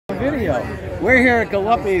video. We're here at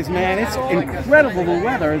Galuppi's, man. It's incredible, the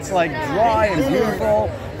weather. It's like dry and beautiful.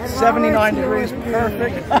 79 degrees,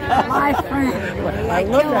 perfect. My friend. I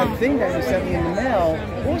love that thing that you sent me in the mail.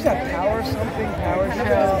 What was that? Power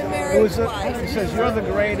Shell? It was. It says you're the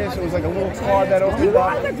greatest. It was like a little card that opened up. You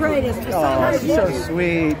are the greatest. Oh, this is so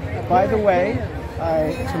sweet. By the way,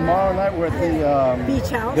 tomorrow night we're at the beach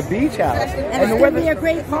house. The beach house. And it's going to be a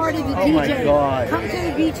great party. The DJ. Oh my God. Come to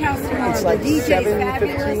the beach house tomorrow. It's like the DJ's 7:15.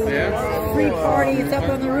 fabulous. Free party. It's up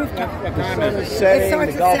on the rooftop. The sun is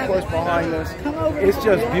setting. The golf course behind us. It's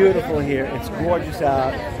just beautiful here. It's gorgeous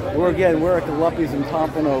out. We're at Galuppi's in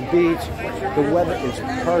Pompano Beach. The weather is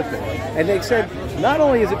perfect. And they said not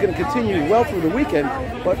only is it going to continue well through the weekend,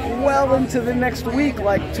 but well into the next week,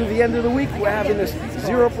 like to the end of the week, we're having this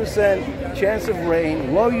 0% chance of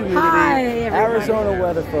rain, low humidity, Arizona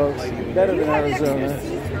weather, folks. Better than Arizona.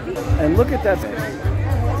 And look at that.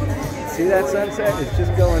 See that sunset? It's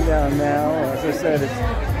just going down now. As I said,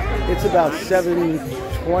 it's about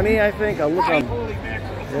 7:20, I think. I'll look on.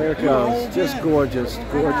 There it goes. Just gorgeous.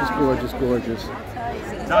 Gorgeous, gorgeous, gorgeous.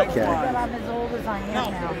 Okay.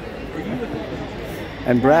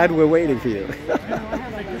 And Brad, we're waiting for you.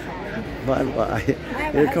 Bye-bye.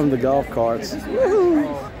 Here come the golf carts. Woo-hoo.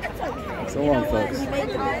 So long, folks.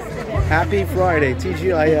 Happy Friday,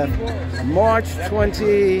 TGIF. March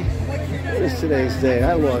 20. What's today's date?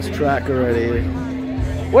 I lost track already.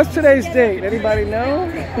 What's today's date? Anybody know?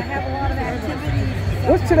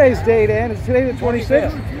 What's today's date, Ann? Is today the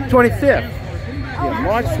 26th? 25th. Yeah,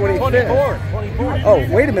 March 25th. 24th. Oh,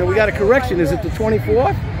 wait a minute. We got a correction. Is it the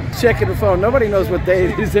 24th? Checking the phone. Nobody knows what day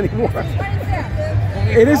it is anymore.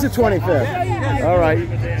 It is the 25th. All right.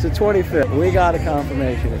 It's the 25th. We got a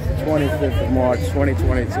confirmation. It's the 25th of March,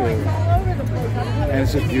 2022. And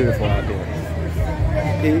it's just beautiful out here.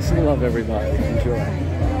 Peace and love, everybody. Enjoy.